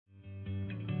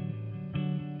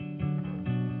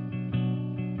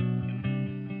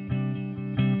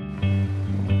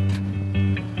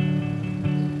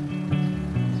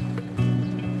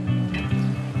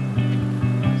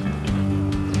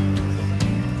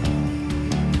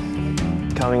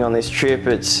coming on this trip,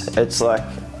 it's like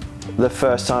the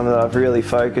first time that I've really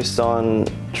focused on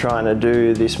trying to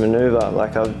do this manoeuvre.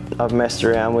 Like I've messed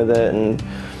around with it, and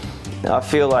I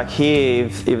feel like here,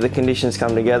 if the conditions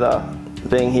come together,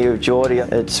 being here with Jordy,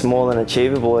 it's more than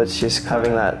achievable. It's just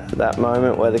having that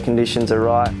moment where the conditions are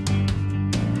right.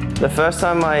 The first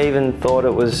time I even thought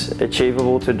it was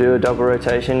achievable to do a double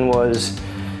rotation was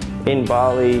in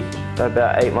Bali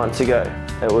about 8 months ago.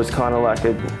 It was kind of like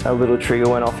a little trigger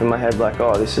went off in my head, like,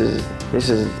 oh, this is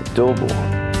doable.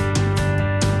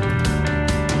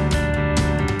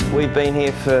 We've been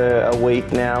here for a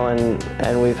week now,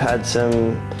 and we've had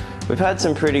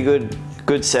some pretty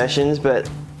good sessions, but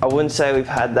I wouldn't say we've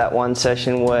had that one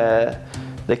session where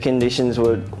the conditions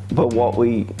were what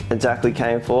we exactly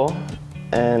came for.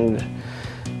 And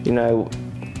you know,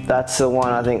 that's the one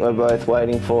I think we're both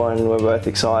waiting for, and we're both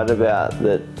excited about.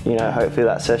 That, you know, hopefully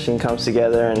that session comes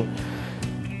together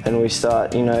and we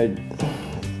start, you know,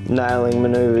 nailing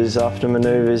manoeuvres after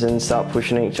manoeuvres and start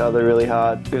pushing each other really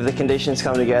hard. If the conditions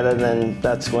come together, then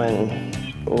that's when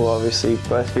we'll obviously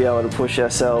both be able to push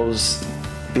ourselves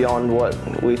beyond what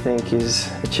we think is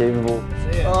achievable.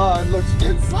 Oh, it looks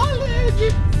good.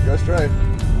 Solid! Go straight.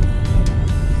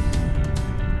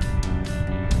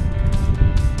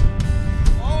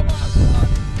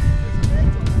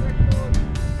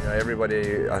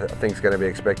 Everybody, I think, is going to be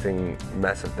expecting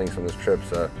massive things from this trip,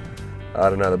 so I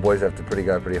don't know, the boys have to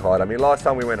go pretty hard. I mean, last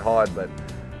time we went hard, but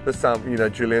this time, you know,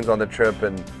 Julian's on the trip,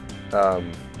 and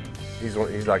he's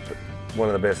like one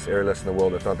of the best aerialists in the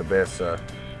world, if not the best. So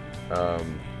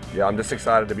yeah, I'm just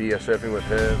excited to be here surfing with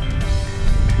him.